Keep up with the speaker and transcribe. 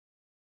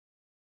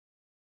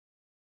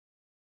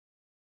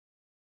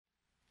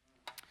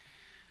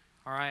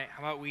All right,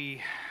 how about we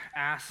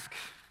ask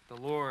the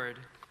Lord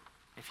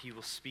if he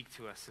will speak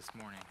to us this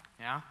morning,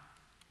 yeah?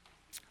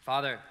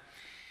 Father,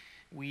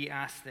 we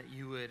ask that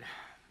you would,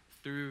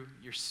 through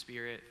your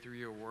Spirit, through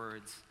your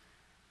words,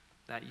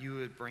 that you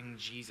would bring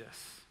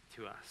Jesus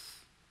to us.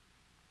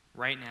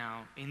 Right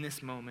now, in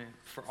this moment,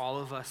 for all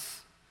of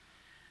us,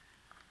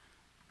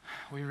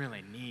 we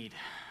really need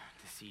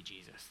to see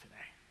Jesus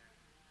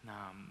today.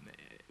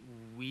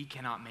 We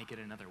cannot make it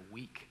another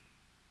week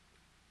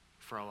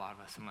for a lot of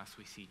us unless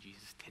we see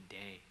Jesus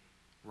today,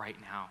 right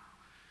now.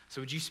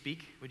 So would you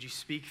speak? Would you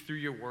speak through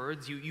your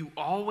words? You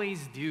always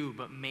do,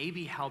 but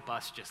maybe help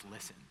us just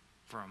listen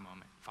for a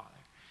moment, Father.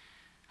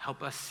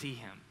 Help us see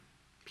him.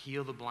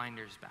 Peel the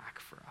blinders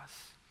back for us.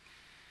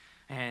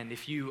 And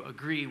if you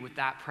agree with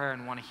that prayer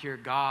and want to hear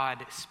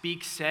God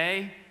speak,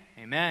 say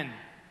amen.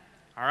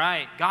 All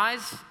right,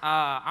 guys,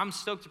 I'm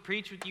stoked to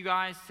preach with you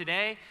guys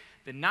today.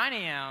 The 9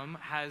 a.m.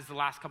 has the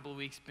last couple of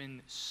weeks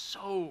been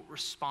so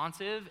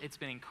responsive. It's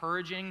been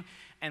encouraging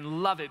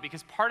and love it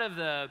because part of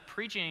the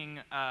preaching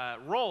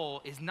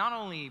role is not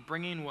only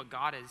bringing what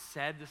God has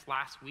said this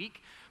last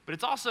week, but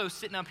it's also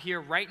sitting up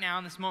here right now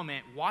in this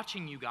moment,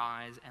 watching you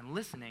guys and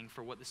listening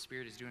for what the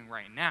Spirit is doing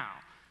right now.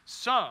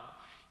 So,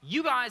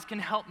 you guys can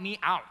help me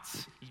out.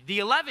 The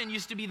 11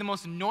 used to be the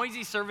most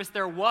noisy service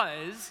there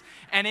was,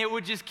 and it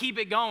would just keep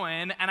it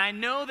going. And I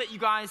know that you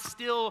guys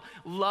still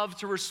love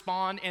to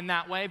respond in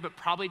that way, but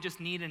probably just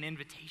need an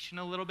invitation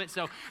a little bit.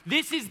 So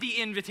this is the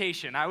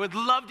invitation. I would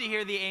love to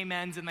hear the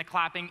amens and the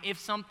clapping. If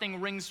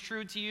something rings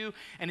true to you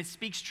and it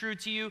speaks true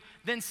to you,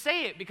 then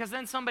say it, because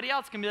then somebody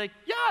else can be like,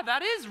 yeah,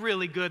 that is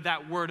really good,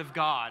 that word of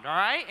God. All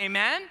right,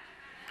 amen?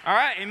 All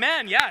right,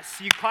 amen,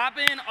 yes. You clap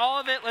in all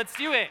of it. Let's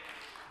do it.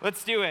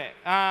 Let's do it.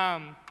 We're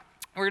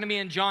going to be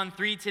in John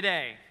 3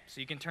 today, so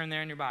you can turn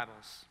there in your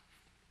Bibles.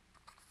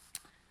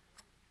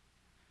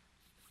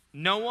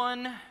 No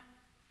one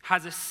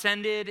has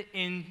ascended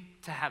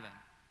into heaven.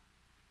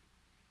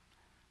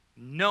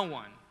 No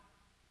one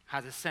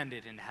has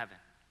ascended into heaven.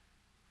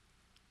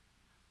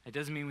 It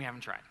doesn't mean we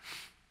haven't tried.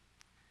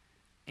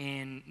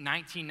 In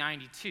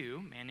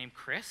 1992, a man named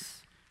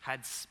Chris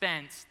had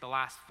spent the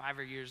last 5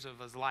 years of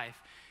his life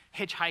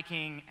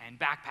hitchhiking and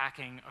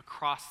backpacking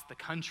across the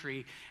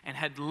country and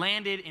had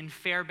landed in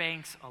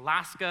Fairbanks,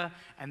 Alaska,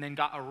 and then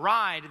got a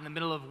ride in the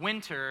middle of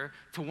winter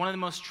to one of the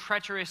most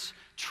treacherous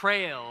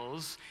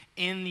trails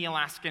in the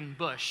Alaskan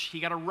bush.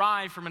 He got a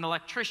ride from an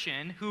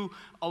electrician who,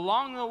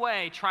 along the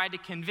way, tried to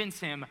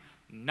convince him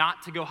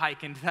not to go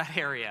hike into that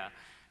area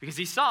because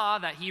he saw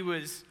that he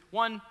was,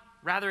 one,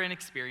 rather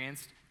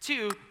inexperienced,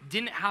 two,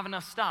 didn't have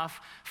enough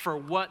stuff for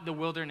what the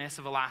wilderness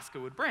of Alaska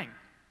would bring.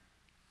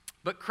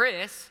 But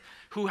Chris,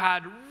 who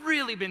had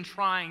really been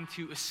trying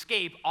to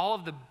escape all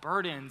of the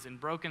burdens and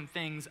broken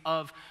things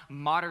of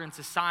modern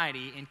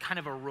society in kind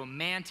of a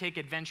romantic,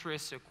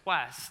 adventurous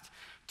quest,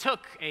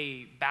 took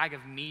a bag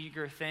of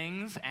meager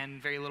things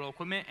and very little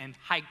equipment and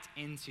hiked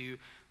into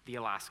the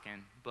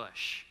Alaskan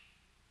bush.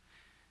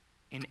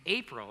 In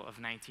April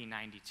of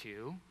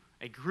 1992,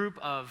 a group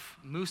of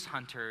moose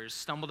hunters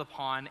stumbled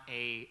upon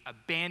an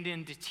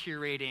abandoned,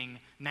 deteriorating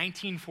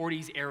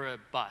 1940s-era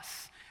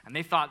bus. And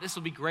they thought this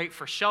will be great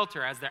for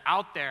shelter as they're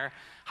out there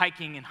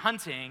hiking and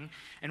hunting.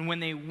 And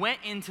when they went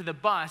into the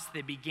bus,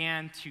 they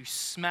began to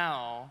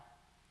smell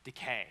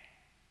decay.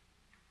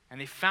 And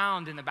they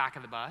found in the back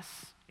of the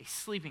bus a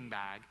sleeping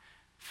bag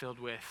filled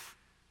with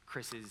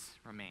Chris's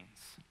remains.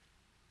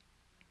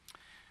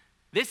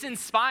 This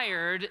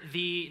inspired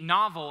the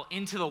novel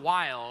Into the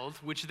Wild,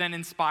 which then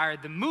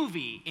inspired the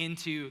movie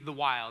Into the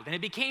Wild. And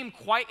it became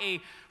quite a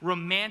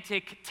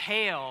romantic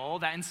tale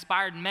that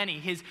inspired many.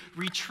 His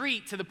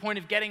retreat to the point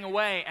of getting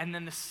away, and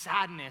then the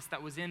sadness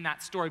that was in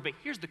that story. But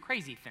here's the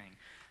crazy thing.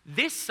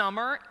 This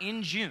summer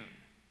in June,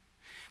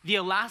 the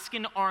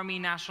Alaskan Army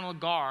National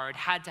Guard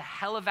had to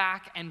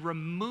helivac and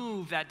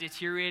remove that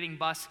deteriorating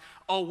bus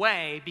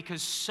away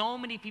because so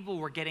many people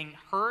were getting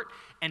hurt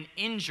and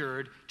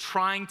injured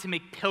trying to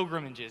make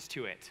pilgrimages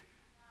to it.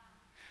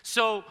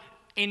 So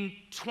in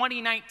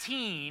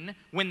 2019,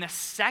 when the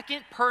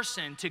second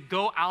person to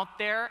go out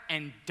there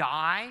and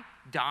died,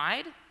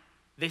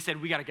 they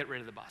said, we got to get rid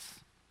of the bus.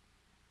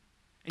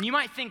 And you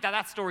might think that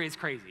that story is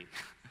crazy.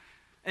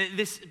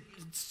 This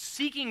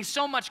seeking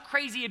so much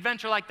crazy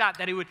adventure like that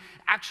it would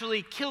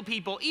actually kill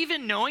people,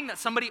 even knowing that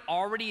somebody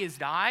already has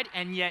died,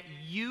 and yet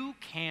you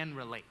can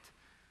relate.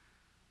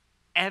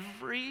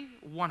 Every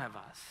one of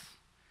us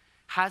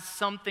has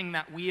something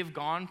that we have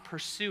gone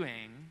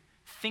pursuing,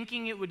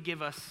 thinking it would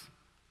give us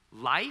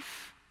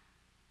life,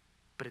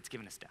 but it's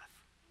given us death.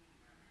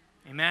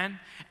 Amen?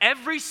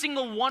 Every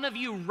single one of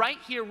you right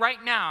here, right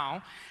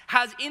now,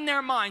 has in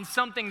their mind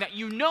something that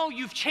you know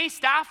you've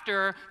chased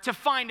after to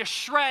find a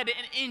shred,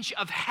 an inch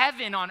of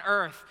heaven on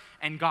earth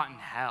and gotten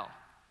hell.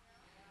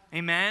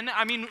 Amen?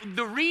 I mean,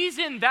 the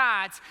reason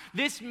that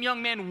this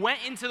young man went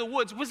into the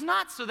woods was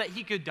not so that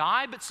he could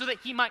die, but so that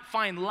he might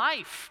find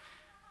life.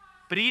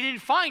 But he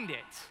didn't find it.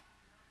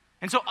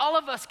 And so all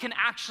of us can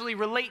actually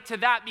relate to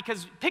that,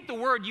 because pick the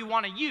word you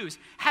want to use.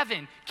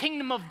 Heaven,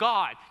 kingdom of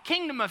God,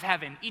 kingdom of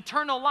heaven,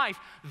 eternal life,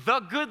 the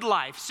good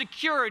life,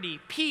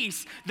 security,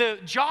 peace, the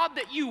job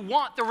that you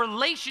want, the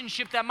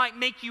relationship that might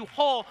make you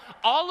whole.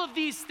 All of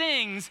these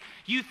things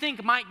you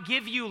think might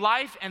give you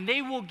life, and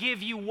they will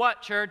give you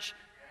what, church?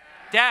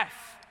 Death.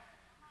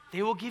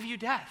 They will give you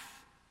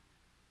death.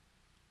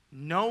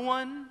 No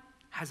one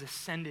has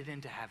ascended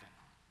into heaven.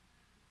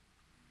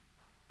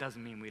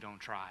 Doesn't mean we don't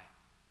try.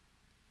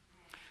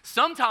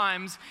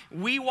 Sometimes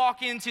we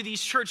walk into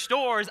these church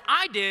doors,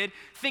 I did,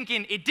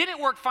 thinking it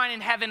didn't work fine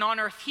in heaven on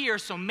earth here,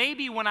 so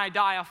maybe when I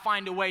die I'll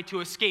find a way to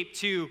escape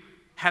to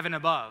heaven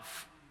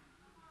above.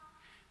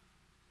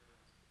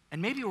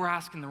 And maybe we're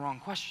asking the wrong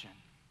question.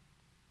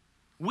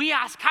 We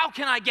ask, how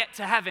can I get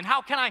to heaven?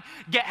 How can I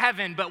get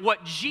heaven? But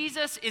what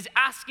Jesus is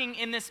asking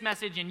in this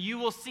message, and you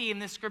will see in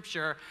this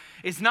scripture,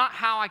 is not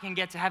how I can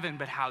get to heaven,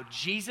 but how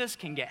Jesus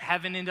can get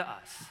heaven into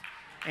us.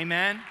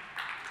 Amen?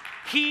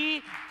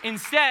 He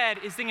instead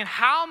is thinking,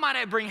 how might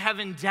I bring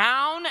heaven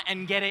down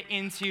and get it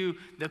into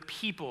the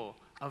people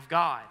of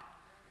God?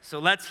 So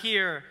let's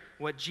hear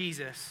what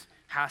Jesus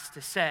has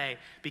to say,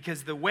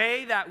 because the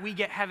way that we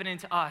get heaven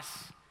into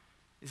us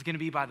is going to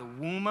be by the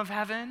womb of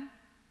heaven,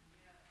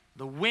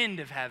 the wind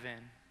of heaven,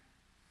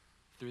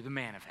 through the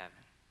man of heaven.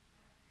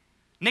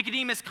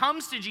 Nicodemus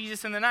comes to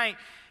Jesus in the night.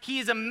 He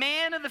is a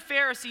man of the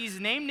Pharisees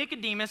named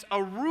Nicodemus,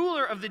 a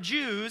ruler of the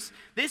Jews.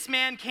 This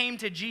man came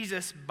to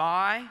Jesus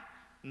by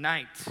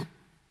night.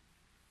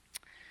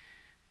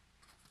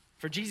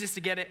 For Jesus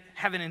to get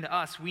heaven into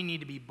us, we need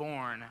to be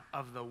born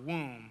of the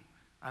womb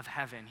of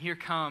heaven. Here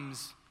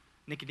comes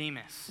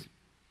Nicodemus.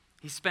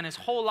 He spent his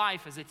whole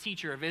life as a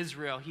teacher of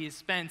Israel. He has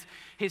spent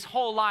his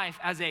whole life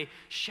as a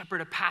shepherd,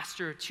 a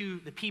pastor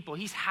to the people.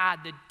 He's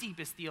had the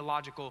deepest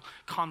theological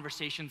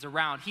conversations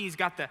around. He's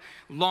got the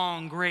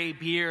long gray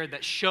beard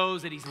that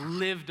shows that he's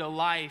lived a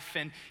life.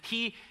 And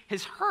he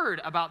has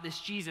heard about this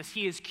Jesus.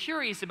 He is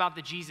curious about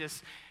the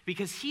Jesus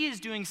because he is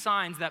doing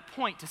signs that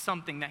point to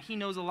something that he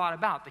knows a lot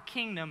about, the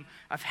kingdom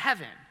of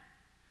heaven.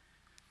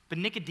 But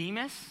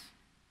Nicodemus,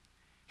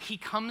 he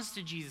comes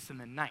to Jesus in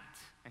the night.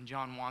 And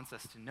John wants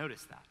us to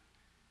notice that.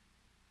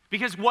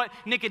 Because what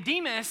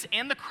Nicodemus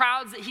and the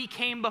crowds that he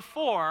came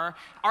before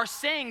are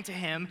saying to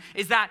him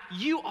is that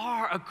you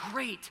are a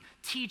great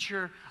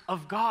teacher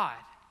of God.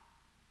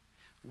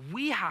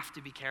 We have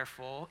to be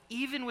careful,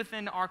 even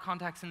within our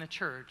context in the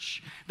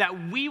church,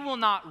 that we will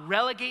not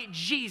relegate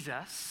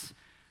Jesus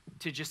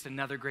to just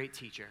another great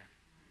teacher.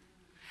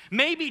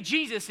 Maybe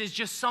Jesus is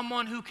just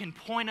someone who can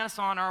point us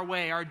on our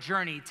way, our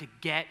journey to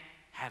get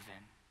heaven.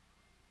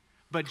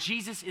 But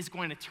Jesus is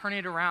going to turn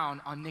it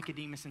around on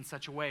Nicodemus in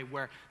such a way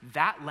where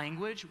that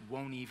language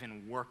won't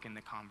even work in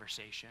the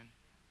conversation.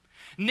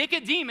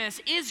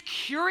 Nicodemus is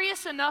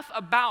curious enough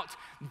about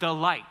the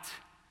light,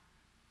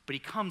 but he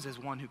comes as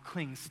one who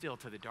clings still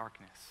to the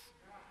darkness.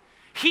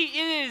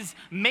 He is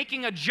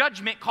making a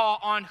judgment call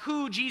on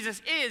who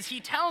Jesus is. He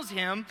tells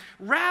him,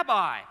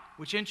 Rabbi,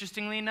 which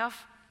interestingly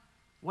enough,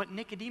 what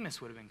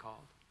Nicodemus would have been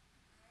called.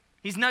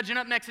 He's nudging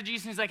up next to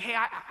Jesus and he's like, hey,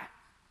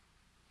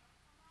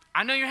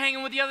 I know you're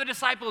hanging with the other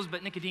disciples,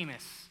 but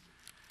Nicodemus,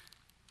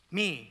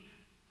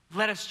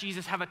 let us,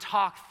 Jesus, have a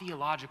talk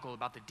theological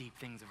about the deep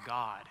things of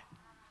God.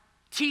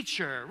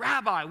 Teacher,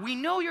 Rabbi, we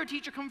know you're a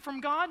teacher come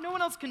from God. No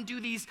one else can do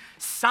these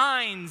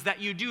signs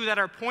that you do that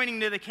are pointing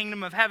to the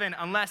kingdom of heaven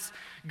unless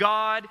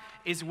God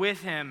is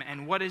with him.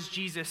 And what does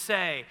Jesus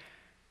say?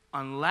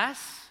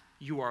 Unless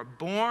you are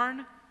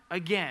born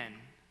again,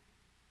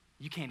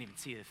 you can't even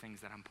see the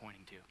things that I'm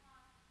pointing to.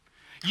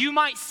 You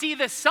might see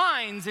the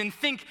signs and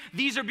think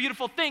these are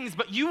beautiful things,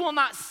 but you will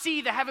not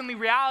see the heavenly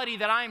reality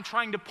that I am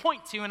trying to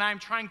point to and I am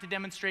trying to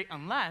demonstrate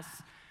unless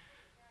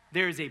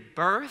there is a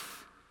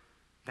birth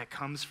that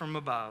comes from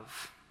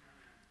above.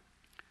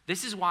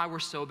 This is why we're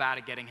so bad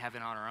at getting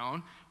heaven on our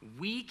own.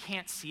 We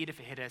can't see it if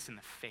it hit us in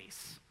the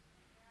face.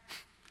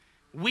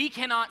 We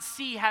cannot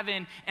see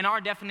heaven and our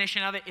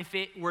definition of it if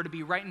it were to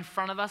be right in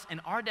front of us,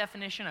 and our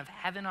definition of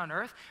heaven on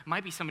earth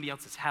might be somebody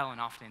else's hell, and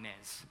often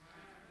is.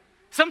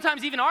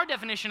 Sometimes even our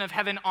definition of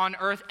heaven on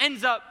earth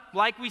ends up,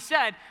 like we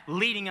said,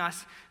 leading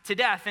us to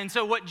death. And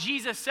so what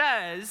Jesus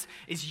says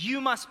is you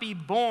must be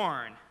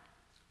born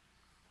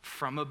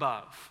from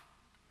above.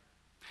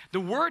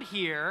 The word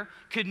here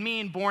could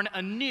mean born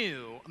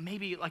anew,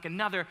 maybe like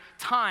another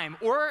time,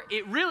 or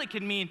it really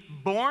could mean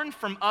born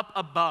from up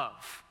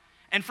above.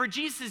 And for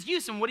Jesus'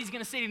 use and what he's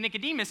going to say to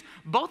Nicodemus,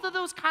 both of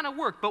those kind of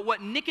work. But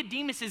what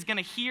Nicodemus is going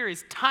to hear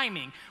is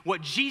timing.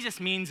 What Jesus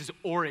means is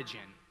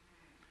origin.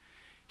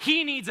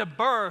 He needs a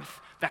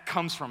birth that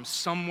comes from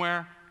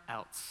somewhere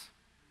else.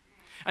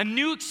 A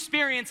new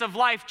experience of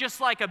life, just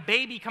like a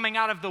baby coming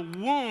out of the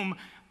womb,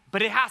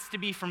 but it has to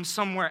be from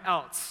somewhere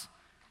else.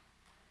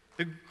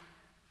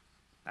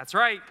 That's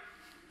right.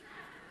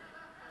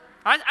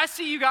 I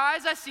see you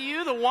guys. I see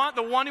you. The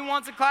one who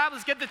wants to clap.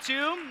 Let's get the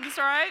two. That's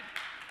all right.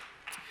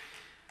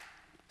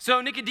 So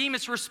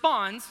Nicodemus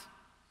responds,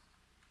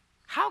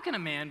 how can a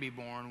man be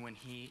born when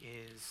he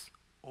is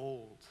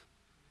old?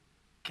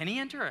 Can he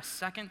enter a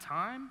second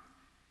time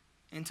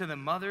into the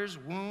mother's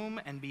womb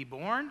and be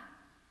born?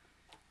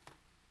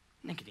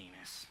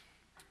 Nicodemus,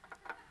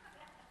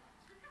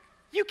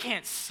 you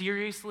can't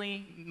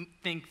seriously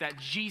think that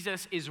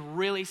Jesus is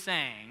really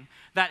saying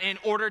that in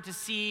order to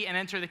see and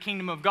enter the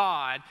kingdom of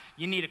God,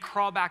 you need to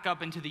crawl back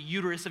up into the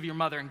uterus of your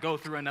mother and go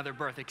through another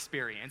birth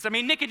experience. I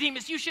mean,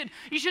 Nicodemus, you should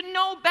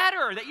know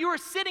better that you are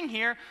sitting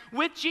here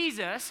with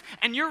Jesus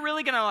and you're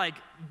really gonna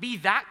be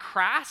that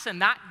crass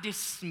and that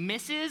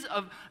dismissive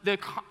of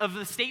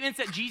the statements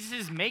that Jesus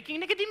is making.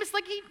 Nicodemus,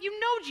 you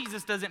know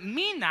Jesus doesn't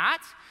mean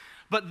that.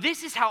 But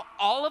this is how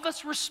all of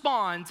us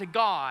respond to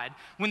God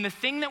when the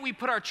thing that we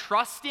put our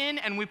trust in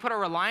and we put our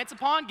reliance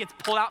upon gets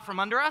pulled out from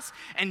under us,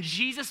 and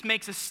Jesus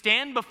makes us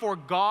stand before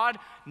God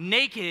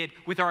naked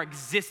with our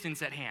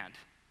existence at hand.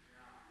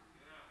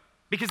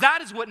 Because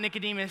that is what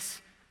Nicodemus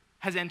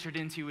has entered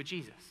into with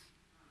Jesus.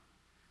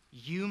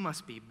 You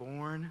must be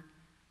born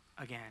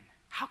again.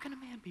 How can a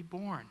man be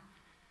born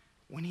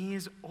when he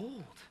is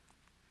old?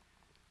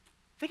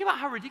 Think about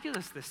how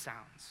ridiculous this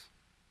sounds.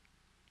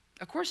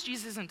 Of course,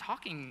 Jesus isn't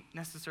talking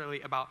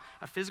necessarily about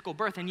a physical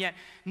birth, and yet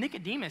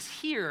Nicodemus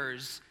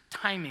hears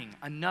timing,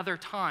 another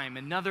time,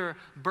 another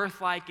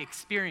birth-like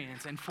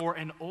experience. And for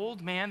an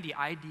old man, the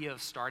idea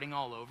of starting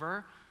all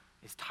over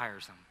is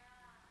tiresome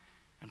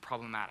and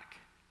problematic.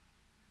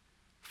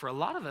 For a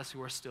lot of us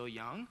who are still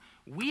young,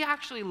 we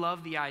actually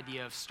love the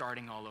idea of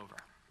starting all over.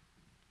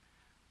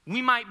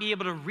 We might be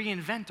able to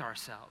reinvent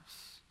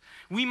ourselves.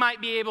 We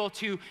might be able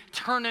to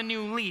turn a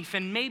new leaf,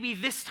 and maybe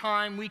this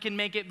time we can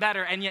make it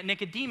better. And yet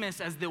Nicodemus,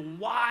 as the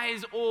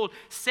wise old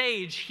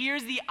sage,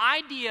 hears the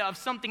idea of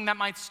something that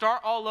might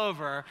start all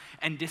over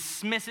and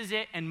dismisses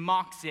it and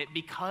mocks it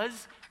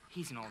because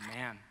he's an old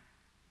man.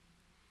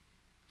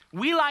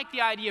 We like the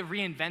idea of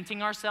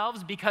reinventing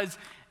ourselves because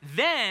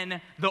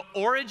then the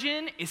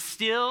origin is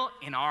still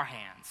in our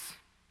hands.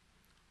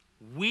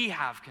 We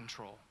have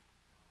control.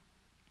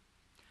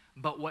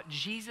 But what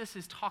Jesus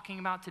is talking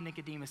about to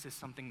Nicodemus is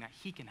something that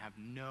he can have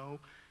no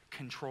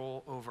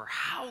control over.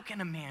 How can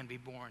a man be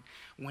born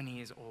when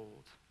he is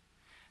old?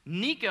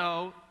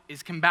 Nico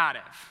is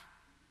combative,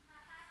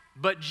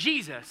 but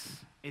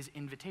Jesus is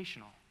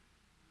invitational.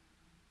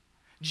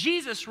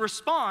 Jesus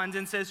responds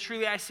and says,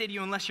 "Truly I say to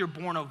you, unless you're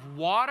born of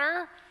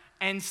water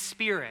and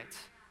spirit,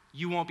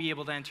 you won't be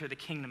able to enter the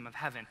kingdom of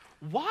heaven."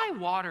 Why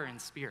water and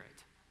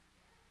spirit?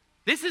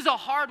 This is a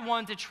hard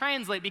one to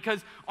translate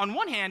because on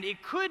one hand,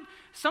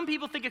 some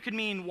people think it could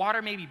mean water,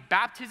 maybe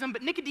baptism,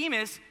 but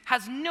Nicodemus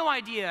has no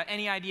idea,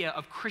 any idea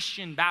of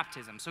Christian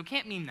baptism, so it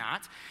can't mean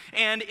that.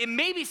 And it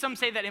maybe some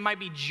say that it might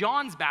be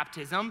John's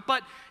baptism,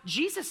 but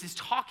Jesus is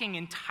talking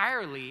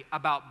entirely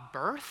about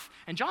birth,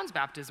 and John's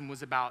baptism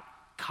was about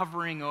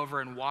covering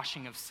over and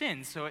washing of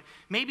sins. So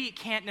maybe it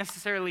can't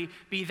necessarily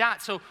be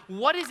that. So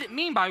what does it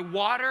mean by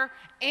water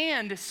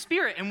and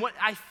spirit? And what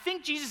I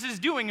think Jesus is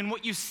doing and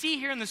what you see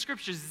here in the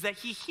scriptures is that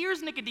he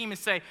hears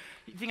Nicodemus say,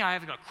 "You think I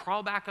have to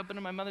crawl back up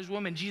into my mother's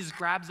womb?" And Jesus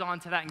grabs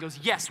onto that and goes,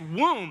 "Yes,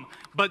 womb,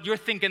 but you're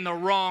thinking the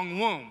wrong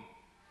womb.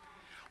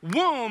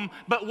 Womb,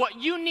 but what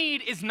you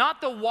need is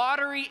not the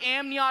watery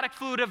amniotic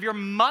fluid of your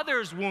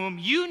mother's womb.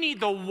 You need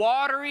the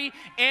watery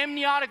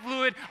amniotic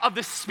fluid of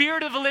the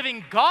Spirit of the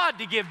living God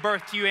to give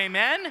birth to you,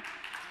 amen?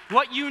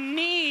 What you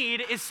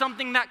need is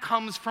something that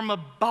comes from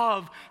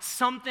above,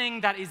 something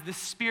that is the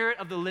Spirit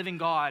of the living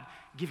God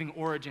giving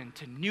origin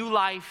to new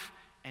life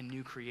and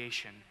new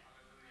creation.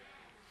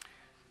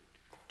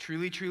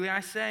 Truly, truly I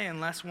say,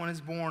 unless one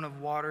is born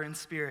of water and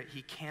spirit,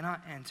 he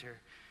cannot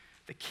enter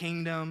the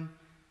kingdom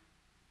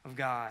of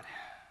God.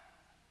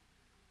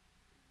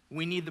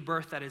 We need the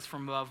birth that is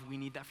from above. We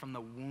need that from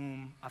the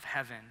womb of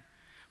heaven.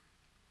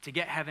 To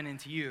get heaven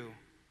into you,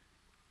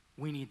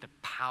 we need the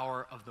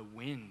power of the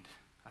wind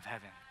of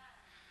heaven.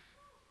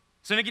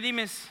 So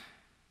Nicodemus,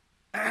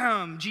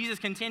 Jesus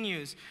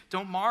continues,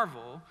 "Don't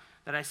marvel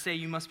that I say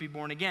you must be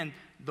born again.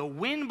 The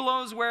wind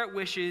blows where it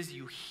wishes.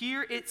 You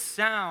hear its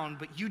sound,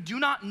 but you do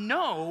not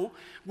know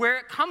where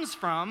it comes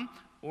from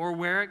or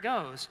where it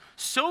goes.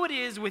 So it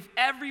is with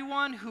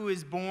everyone who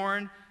is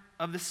born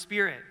of the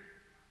Spirit.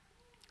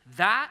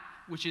 That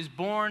which is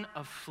born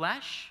of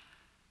flesh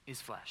is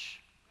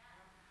flesh.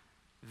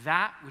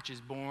 That which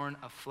is born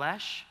of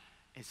flesh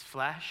is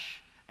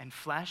flesh. And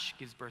flesh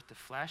gives birth to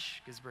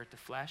flesh, gives birth to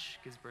flesh,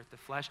 gives birth to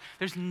flesh.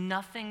 There's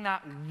nothing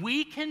that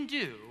we can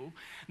do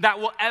that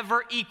will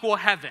ever equal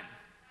heaven.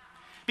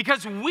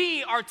 Because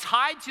we are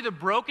tied to the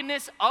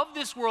brokenness of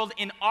this world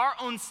in our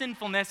own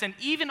sinfulness, and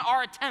even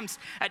our attempts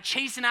at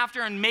chasing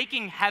after and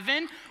making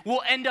heaven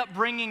will end up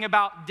bringing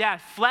about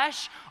death.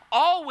 Flesh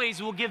always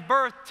will give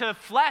birth to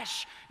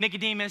flesh.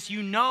 Nicodemus,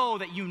 you know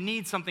that you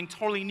need something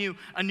totally new,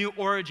 a new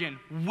origin.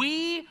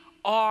 We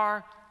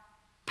are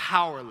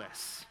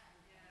powerless.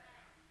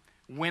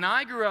 When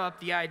I grew up,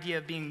 the idea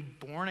of being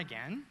born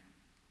again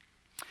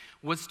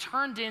was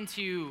turned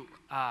into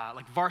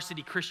like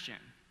varsity Christian.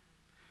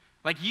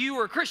 Like you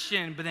were a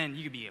Christian, but then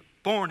you could be a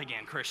born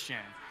again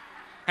Christian.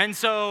 And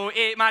so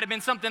it might have been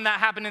something that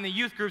happened in the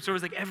youth groups where it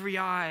was like every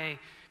eye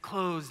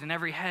closed and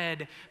every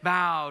head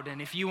bowed.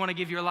 And if you want to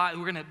give your life,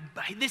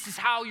 this is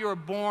how you're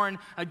born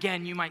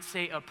again. You might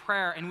say a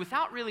prayer. And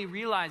without really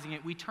realizing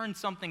it, we turn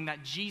something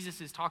that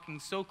Jesus is talking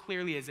so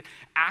clearly as an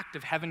act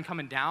of heaven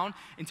coming down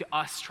into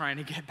us trying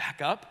to get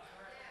back up.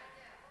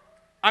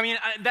 I mean,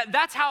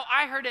 that's how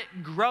I heard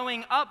it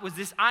growing up, was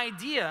this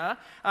idea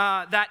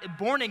that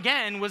born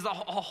again was a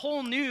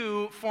whole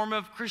new form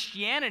of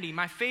Christianity.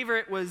 My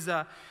favorite was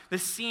the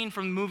scene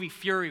from the movie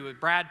Fury with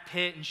Brad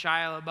Pitt and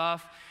Shia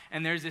LaBeouf.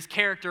 And there's this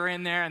character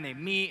in there, and they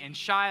meet, and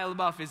Shia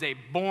LaBeouf is a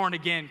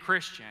born-again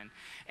Christian.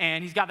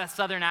 And he's got that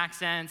southern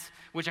accent,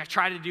 which I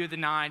tried to do at the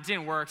 9. It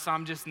didn't work, so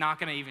I'm just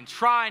not going to even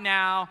try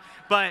now.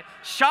 But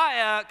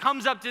Shia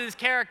comes up to this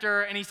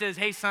character, and he says,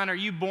 "Hey, son, are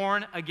you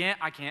born again?"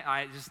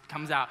 It just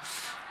comes out.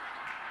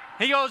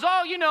 He goes,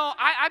 "Oh,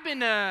 I've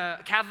been to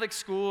Catholic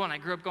school, and I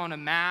grew up going to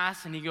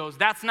Mass." And he goes,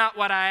 "That's not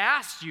what I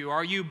asked you.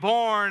 Are you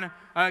born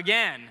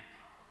again?"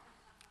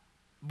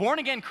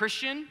 Born-again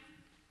Christian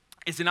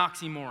is an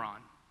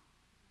oxymoron.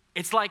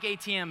 It's like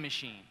ATM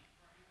machine.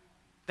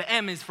 The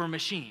M is for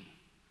machine.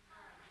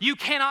 You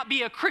cannot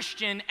be a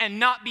Christian and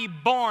not be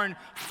born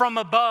from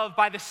above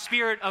by the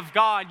Spirit of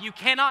God. You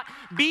cannot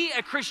be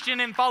a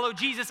Christian and follow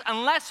Jesus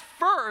unless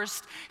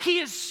first he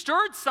has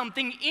stirred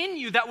something in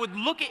you that would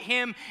look at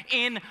him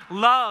in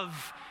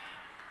love.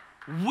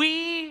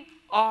 We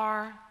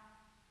are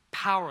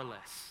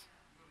powerless,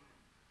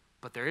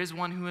 but there is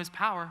one who has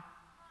power.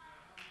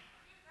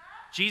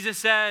 Jesus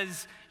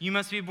says, "You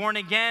must be born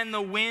again.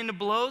 The wind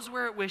blows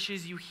where it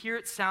wishes. You hear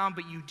its sound,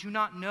 but you do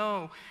not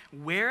know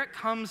where it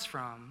comes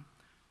from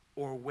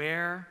or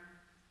where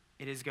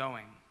it is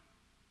going."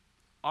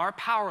 Our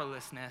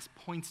powerlessness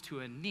points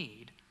to a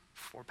need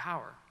for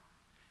power.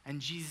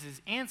 And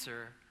Jesus'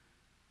 answer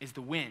is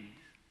the wind.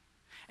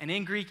 And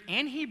in Greek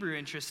and Hebrew,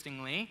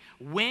 interestingly,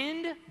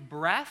 wind,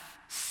 breath,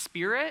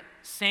 spirit,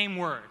 same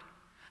word.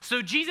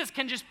 So Jesus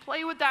can just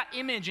play with that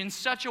image in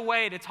such a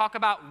way to talk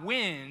about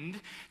wind,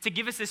 to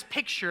give us this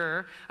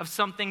picture of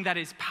something that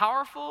is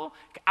powerful,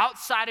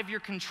 outside of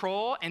your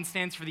control, and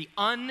stands for the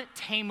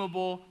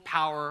untamable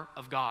power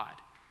of God.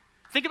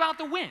 Think about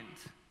the wind.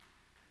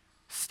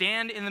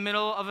 Stand in the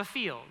middle of a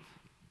field.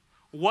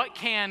 What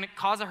can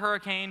cause a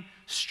hurricane,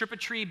 strip a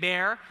tree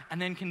bare,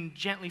 and then can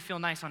gently feel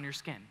nice on your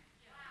skin?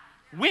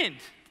 Wind.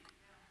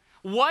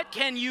 What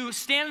can you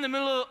stand in the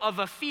middle of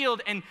a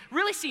field and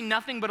really see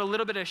nothing but a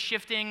little bit of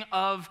shifting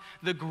of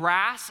the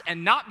grass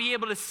and not be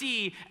able to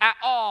see at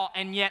all,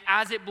 and yet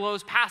as it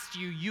blows past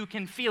you, you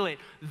can feel it,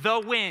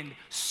 the wind.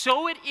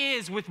 So it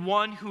is with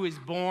one who is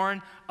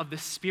born of the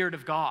Spirit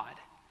of God.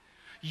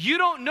 You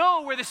don't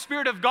know where the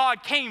Spirit of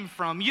God came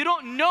from. You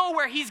don't know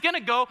where he's going to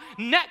go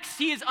next.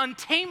 He is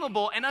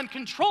untamable and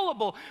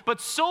uncontrollable, but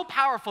so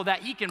powerful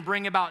that he can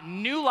bring about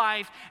new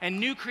life and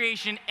new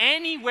creation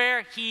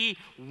anywhere he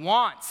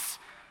wants.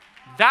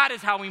 That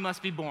is how we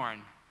must be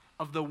born,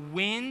 of the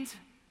wind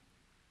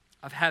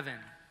of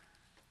heaven.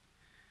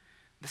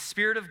 The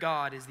Spirit of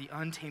God is the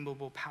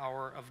untamable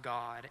power of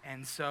God.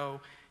 And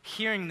so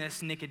hearing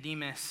this,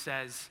 Nicodemus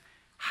says,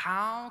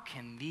 "How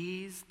can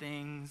these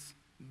things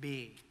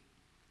be?"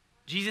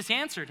 Jesus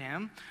answered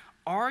him,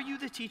 "Are you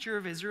the teacher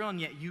of Israel, and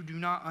yet you do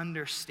not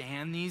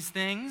understand these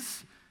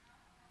things?"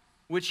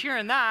 Which,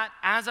 hearing that,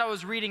 as I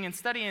was reading and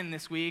studying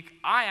this week,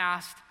 I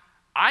asked,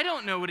 I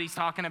don't know what he's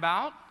talking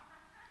about.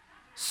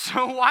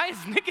 So why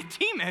is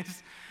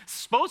Nicodemus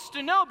supposed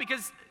to know?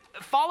 Because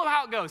follow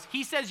how it goes.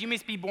 He says you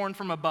must be born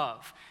from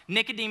above.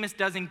 Nicodemus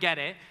doesn't get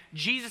it.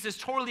 Jesus is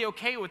totally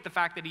okay with the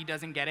fact that he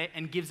doesn't get it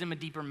and gives him a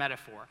deeper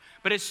metaphor.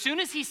 But as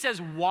soon as he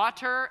says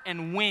water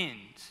and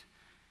wind,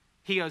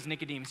 he goes,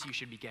 "Nicodemus, you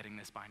should be getting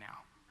this by now."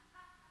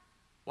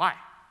 Why?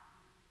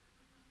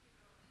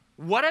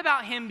 What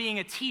about him being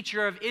a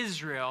teacher of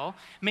Israel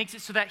makes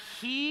it so that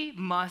he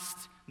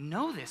must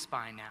know this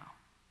by now?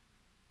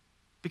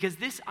 Because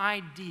this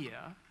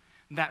idea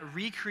that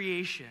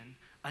recreation,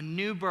 a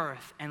new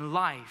birth and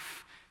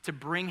life to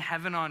bring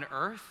heaven on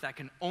earth that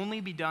can only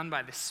be done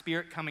by the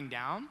Spirit coming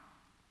down,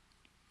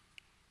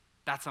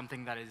 that's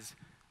something that is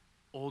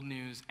old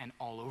news and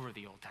all over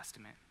the Old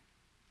Testament.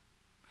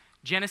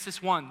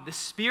 Genesis 1, the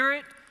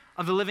Spirit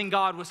of the living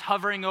God was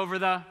hovering over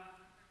the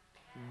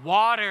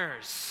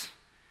waters.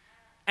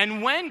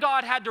 And when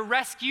God had to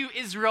rescue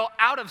Israel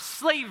out of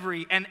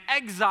slavery and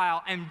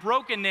exile and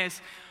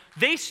brokenness,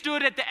 they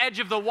stood at the edge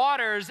of the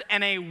waters,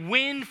 and a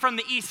wind from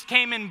the east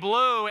came and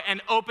blew and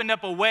opened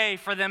up a way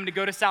for them to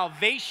go to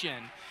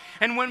salvation.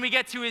 And when we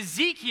get to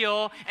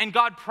Ezekiel, and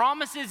God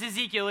promises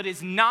Ezekiel, "It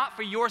is not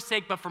for your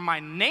sake, but for my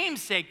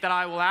name's sake that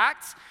I will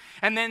act."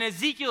 And then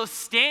Ezekiel is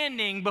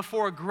standing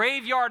before a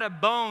graveyard of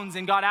bones,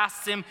 and God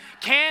asks him,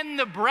 "Can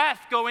the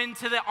breath go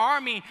into the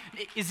army?"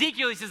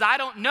 Ezekiel, he says, "I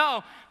don't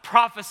know."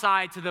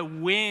 Prophesy to the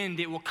wind,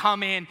 it will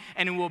come in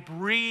and it will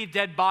breathe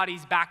dead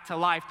bodies back to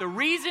life. The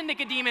reason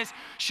Nicodemus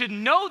should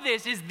know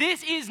this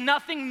is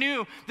nothing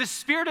new. The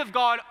Spirit of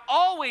God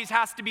always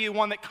has to be the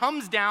one that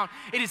comes down.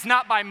 It is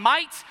not by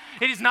might,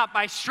 it is not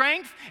by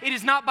strength, it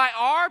is not by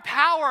our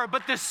power,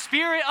 but the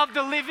Spirit of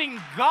the living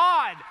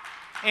God.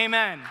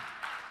 Amen.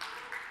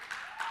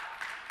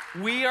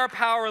 We are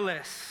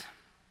powerless,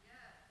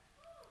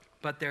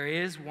 but there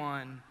is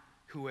one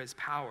who has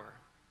power.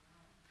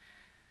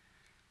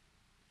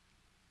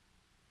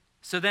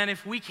 So then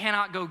if we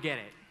cannot go get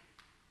it,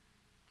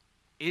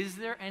 is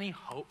there any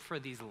hope for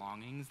these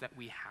longings that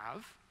we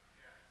have?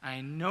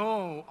 I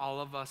know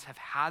all of us have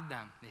had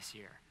them this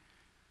year.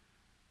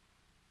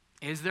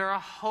 Is there a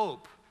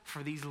hope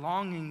for these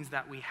longings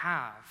that we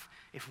have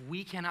if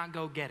we cannot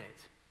go get it?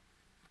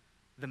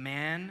 The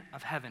man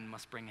of heaven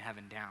must bring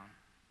heaven down.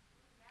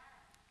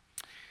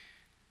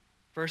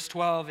 Verse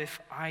 12, if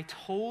I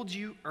told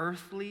you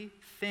earthly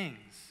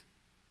things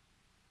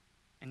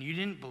and you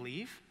didn't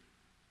believe,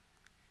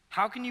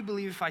 how can you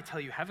believe if I tell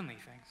you heavenly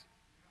things?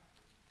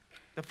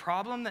 The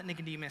problem that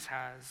Nicodemus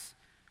has,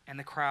 and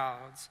the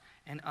crowds,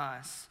 and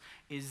us,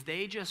 is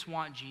they just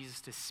want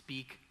Jesus to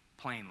speak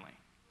plainly.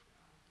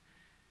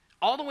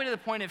 All the way to the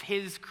point of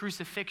his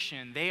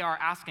crucifixion, they are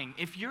asking,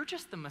 if you're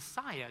just the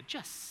Messiah,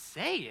 just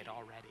say it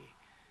already.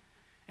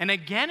 And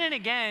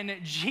again,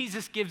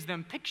 Jesus gives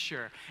them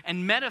picture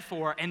and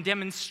metaphor and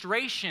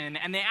demonstration,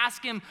 and they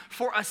ask him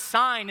for a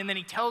sign, and then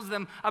he tells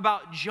them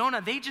about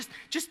Jonah. They just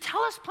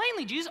tell us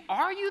plainly, Jesus,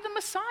 are you the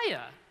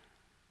Messiah?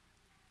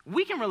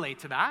 We can relate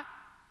to that.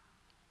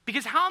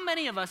 Because how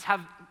many of us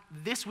have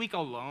this week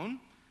alone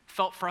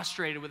felt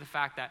frustrated with the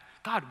fact that,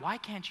 God, why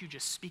can't you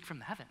just speak from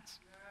the heavens?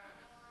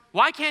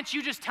 Why can't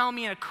you just tell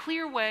me in a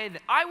clear way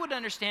that I would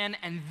understand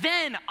and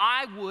then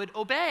I would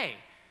obey?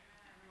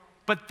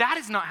 But that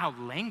is not how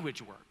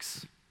language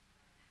works.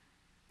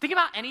 Think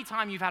about any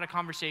time you've had a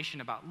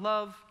conversation about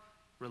love,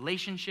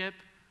 relationship,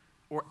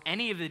 or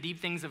any of the deep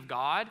things of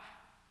God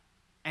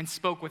and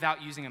spoke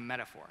without using a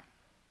metaphor.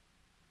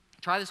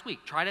 Try this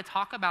week. Try to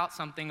talk about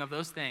something of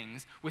those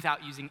things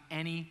without using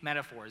any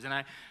metaphors. And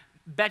I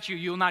bet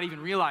you'll not even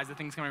realize the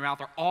things coming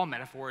out are all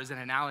metaphors and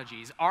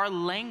analogies. Our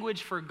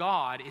language for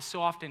God is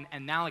so often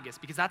analogous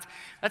because that's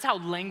how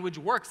language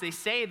works. They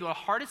say the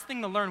hardest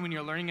thing to learn when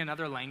you're learning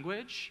another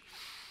language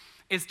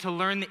is to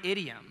learn the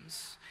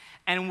idioms.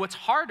 And what's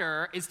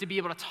harder is to be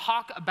able to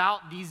talk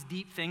about these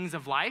deep things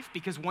of life,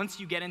 because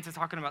once you get into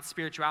talking about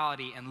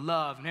spirituality and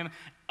love, and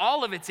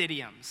all of it's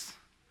idioms.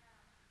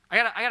 I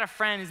got a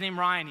friend, his name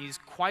Ryan. He's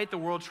quite the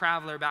world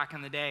traveler back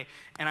in the day.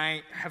 And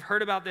I have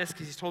heard about this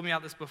because he's told me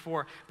about this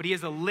before, but he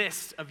has a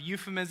list of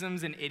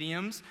euphemisms and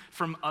idioms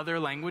from other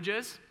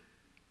languages.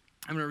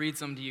 I'm going to read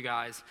some to you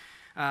guys.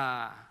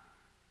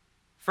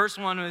 First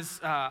one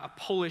was a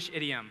Polish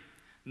idiom.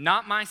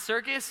 Not my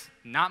circus,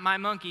 not my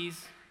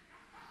monkeys.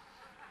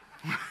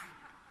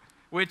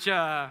 Which, you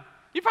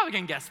probably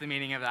can guess the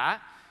meaning of that.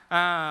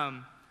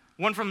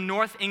 One from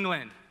North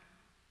England.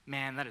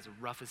 Man, that is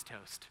rough as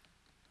toast.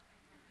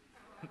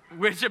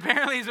 Which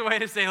apparently is a way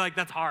to say, like,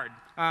 that's hard.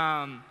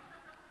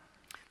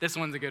 This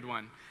one's a good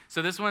one.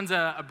 So this one's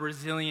a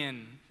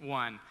Brazilian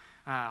one.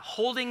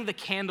 Holding the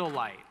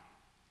candlelight,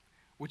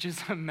 which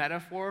is a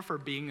metaphor for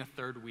being a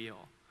third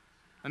wheel.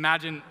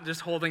 Imagine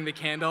just holding the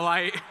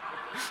candlelight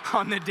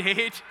on the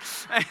date.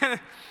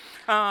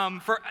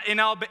 In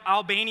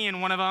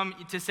Albanian, one of them,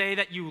 to say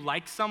that you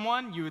like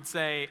someone, you would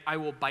say, I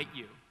will bite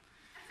you.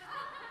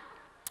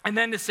 And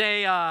then to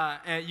say,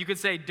 you could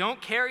say, don't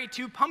carry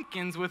two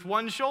pumpkins with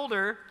one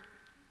shoulder,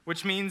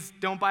 which means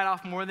don't bite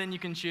off more than you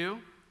can chew.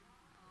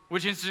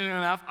 Which, interesting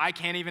enough, I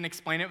can't even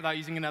explain it without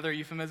using another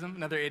euphemism,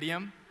 another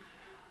idiom.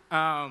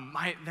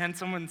 Then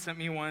someone sent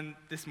me one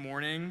this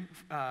morning.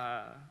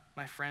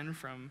 My friend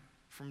from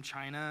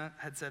China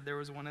had said there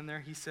was one in there.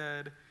 He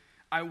said,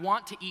 I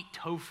want to eat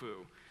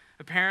tofu.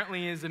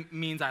 Apparently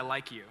means I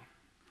like you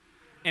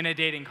in a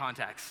dating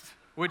context.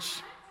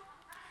 Which,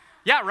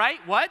 yeah,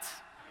 right? What?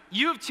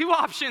 You have two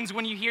options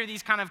when you hear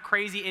these kind of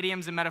crazy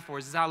idioms and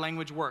metaphors. This is how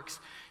language works.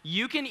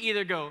 You can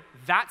either go,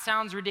 that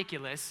sounds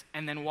ridiculous,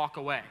 and then walk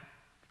away.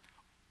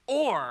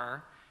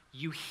 Or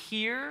you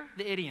hear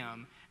the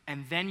idiom,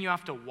 and then you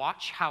have to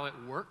watch how it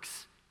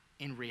works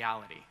in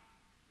reality.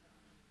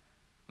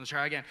 Let's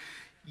try again.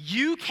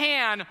 You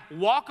can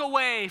walk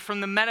away from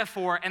the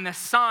metaphor and the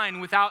sign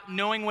without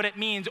knowing what it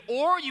means,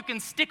 or you can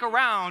stick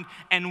around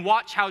and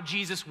watch how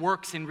Jesus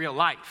works in real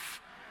life.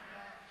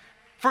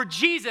 For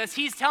Jesus,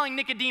 he's telling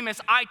Nicodemus,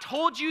 I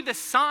told you the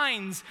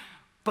signs,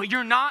 but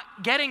you're not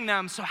getting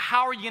them, so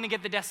how are you going to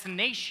get the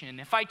destination?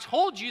 If I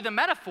told you the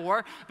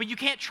metaphor, but you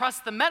can't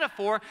trust the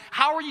metaphor,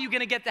 how are you going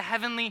to get the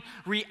heavenly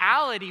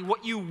reality?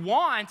 What you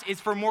want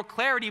is for more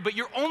clarity, but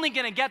you're only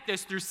going to get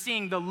this through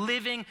seeing the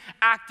living,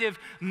 active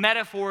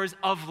metaphors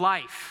of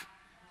life.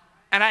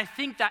 And I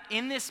think that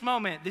in this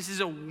moment, this is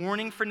a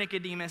warning for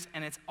Nicodemus,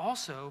 and it's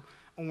also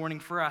a warning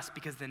for us,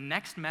 because the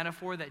next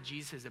metaphor that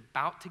Jesus is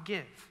about to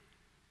give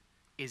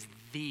is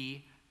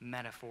the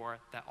metaphor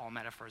that all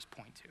metaphors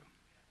point to.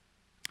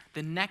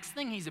 The next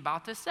thing he's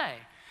about to say,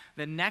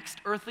 the next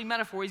earthly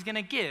metaphor he's going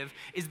to give,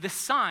 is the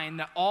sign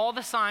that all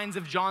the signs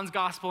of John's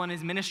gospel and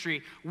his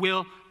ministry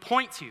will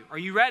point to. Are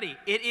you ready?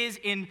 It is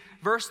in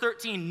verse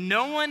 13.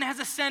 No one has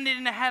ascended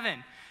into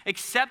heaven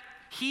except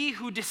he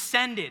who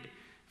descended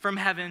from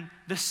heaven,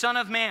 the Son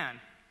of Man.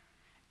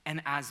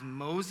 And as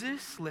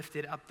Moses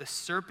lifted up the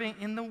serpent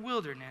in the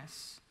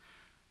wilderness,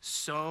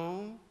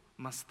 so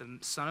must the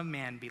Son of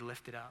Man be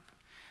lifted up,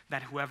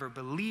 that whoever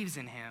believes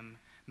in him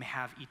may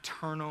have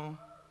eternal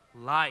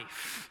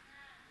life.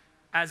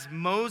 As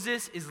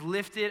Moses is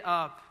lifted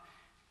up,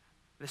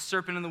 the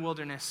serpent in the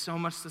wilderness, so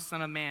much the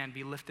Son of Man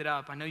be lifted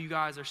up. I know you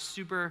guys are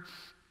super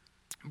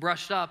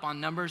brushed up on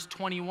Numbers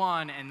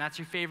 21, and that's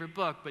your favorite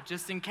book, but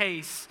just in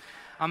case,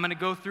 I'm going to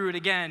go through it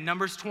again.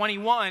 Numbers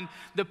 21,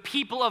 the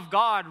people of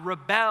God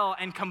rebel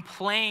and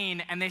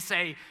complain, and they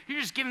say,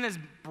 you're just giving this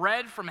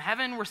bread from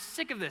heaven? We're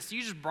sick of this.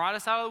 You just brought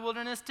us out of the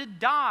wilderness to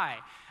die.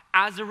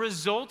 As a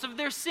result of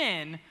their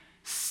sin,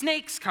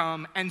 snakes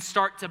come and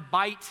start to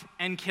bite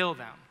and kill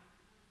them.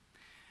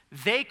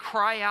 They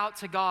cry out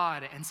to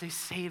God and say,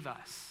 save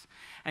us.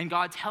 And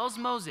God tells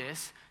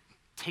Moses,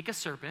 take a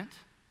serpent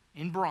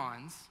in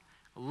bronze,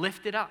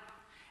 lift it up.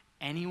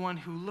 Anyone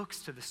who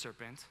looks to the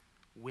serpent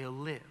will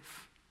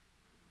live.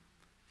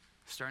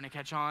 Starting to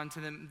catch on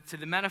to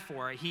the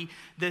metaphor.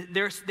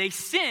 They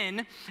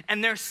sin,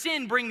 and their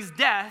sin brings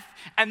death,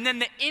 and then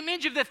the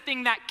image of the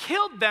thing that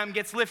killed them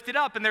gets lifted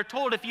up, and they're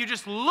told, if you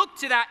just look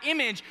to that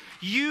image,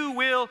 you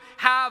will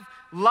have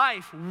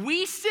life.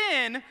 We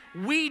sin,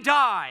 we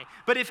die.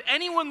 But if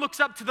anyone looks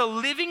up to the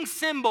living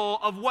symbol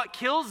of what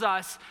kills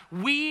us,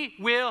 we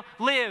will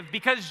live.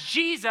 Because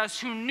Jesus,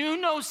 who knew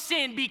no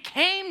sin,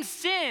 became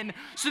sin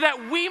so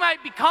that we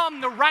might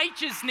become the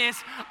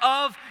righteousness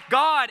of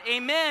God.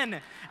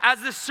 Amen. As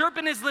the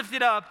serpent is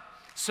lifted up,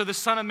 so the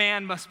Son of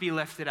Man must be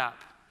lifted up.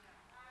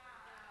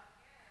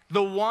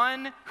 The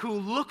one who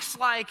looks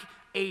like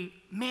a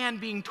man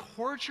being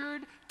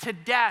tortured to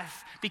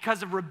death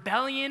because of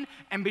rebellion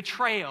and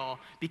betrayal,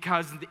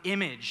 because of the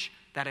image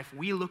that if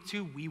we look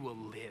to, we will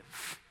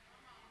live.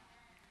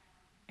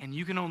 And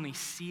you can only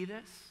see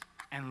this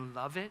and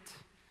love it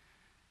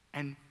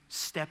and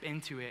step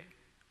into it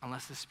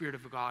unless the Spirit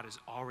of God has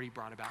already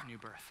brought about new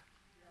birth.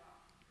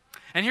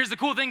 And here's the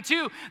cool thing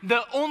too,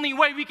 the only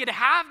way we could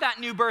have that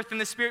new birth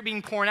and the Spirit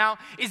being poured out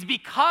is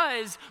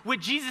because with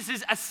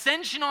Jesus'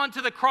 ascension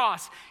onto the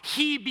cross,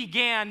 he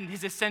began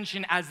his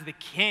ascension as the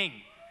King.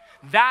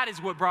 That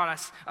is what brought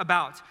us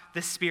about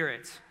the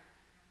Spirit.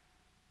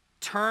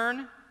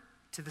 Turn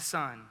to the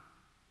Son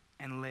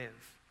and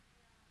live.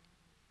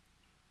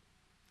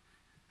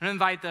 I'm going to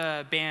invite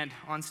the band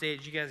on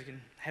stage. You guys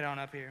can head on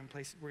up here and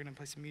we're going to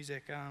play some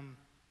music.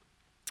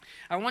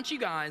 I want you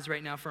guys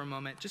right now for a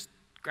moment, just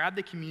grab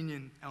the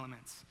communion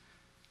elements.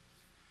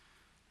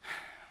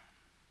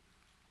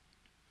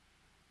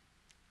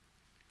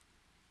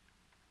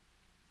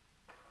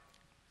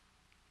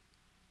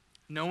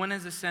 No one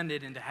has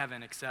ascended into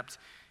heaven except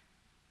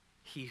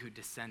he who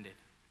descended.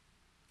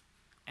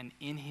 And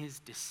in his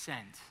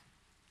descent,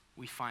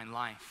 we find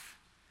life,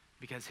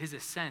 because his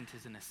ascent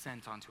is an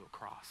ascent onto a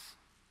cross.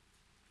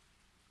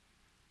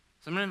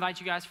 So I'm going to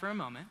invite you guys for a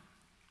moment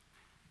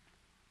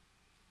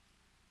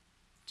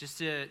just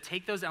to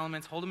take those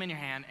elements, hold them in your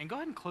hand, and go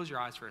ahead and close your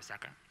eyes for a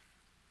second.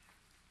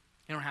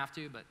 You don't have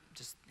to, but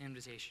just an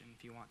invitation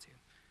if you want to.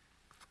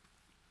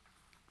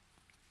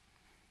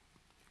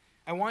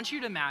 I want you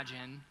to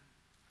imagine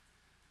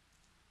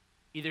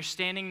either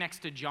standing next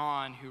to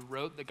John, who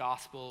wrote the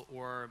gospel,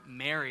 or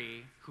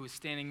Mary, who was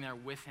standing there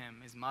with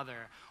him, his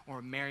mother,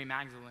 or Mary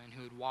Magdalene,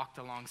 who had walked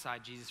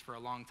alongside Jesus for a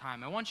long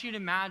time. I want you to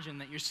imagine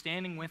that you're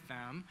standing with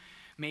them,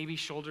 maybe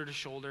shoulder to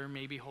shoulder,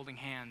 maybe holding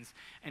hands,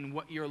 and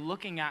what you're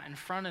looking at in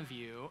front of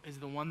you is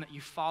the one that you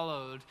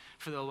followed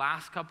for the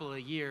last couple of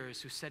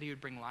years, who said he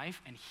would bring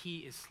life, and he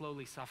is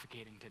slowly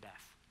suffocating to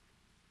death.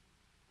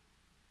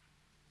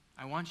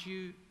 I want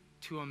you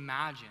to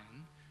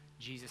imagine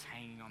Jesus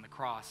hanging on the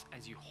cross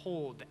as you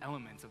hold the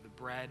elements of the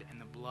bread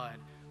and the blood,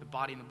 the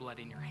body and the blood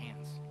in your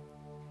hands.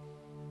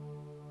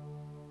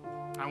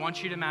 I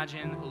want you to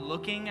imagine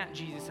looking at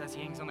Jesus as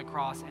he hangs on the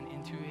cross and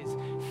into his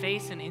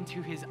face and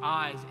into his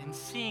eyes and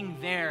seeing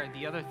there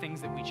the other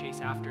things that we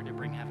chase after to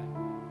bring heaven.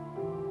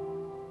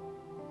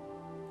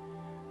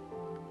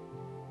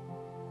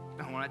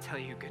 I want to tell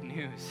you good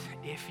news.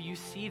 If you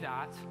see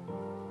that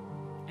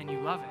and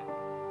you love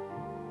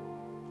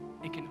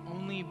it, it can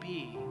only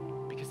be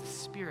because the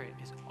Spirit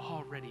has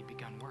already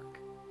begun work.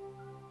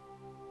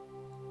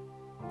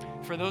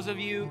 For those of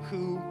you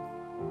who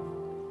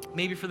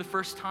maybe for the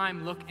first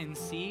time look and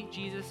see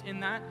Jesus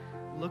in that,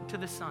 look to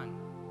the Son.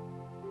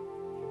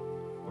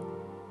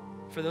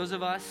 For those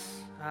of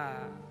us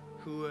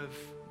who have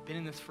been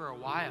in this for a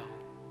while,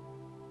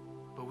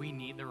 but we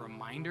need the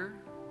reminder,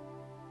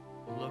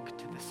 look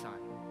to the Son.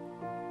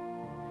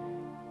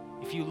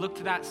 If you look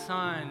to that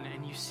Son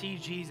and you see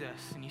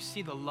Jesus and you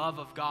see the love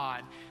of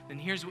God, then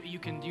here's what you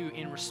can do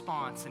in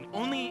response. And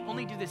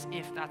only do this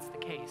if that's the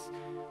case.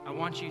 I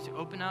want you to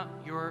open up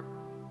your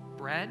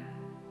bread,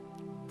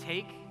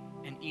 take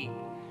and eat.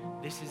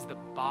 This is the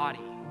body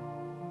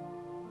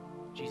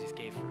Jesus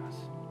gave for us.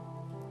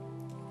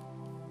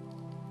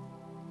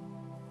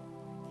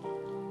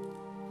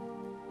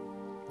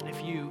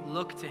 If you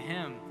look to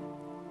him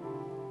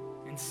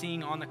and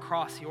seeing on the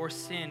cross your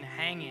sin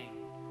hanging,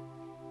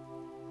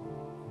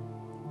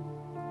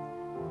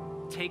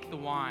 take the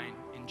wine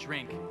and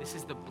drink. This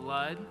is the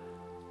blood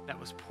that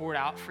was poured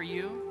out for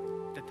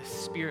you that the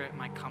Spirit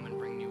might come and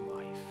bring new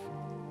life.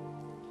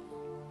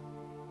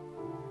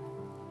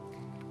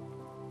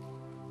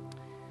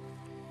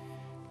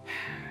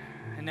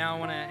 And now I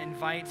want to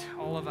invite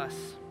all of us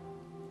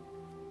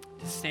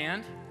to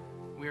stand.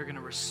 We are going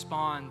to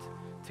respond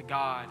to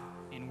God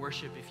in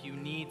worship. If you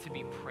need to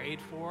be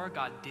prayed for,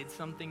 God did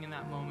something in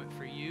that moment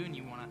for you, and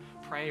you want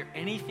to pray or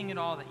anything at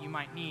all that you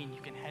might need,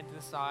 you can head to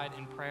the side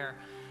in prayer.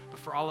 But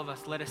for all of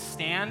us, let us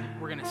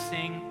stand. We're going to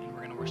sing, and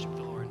we're going to worship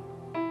the Lord.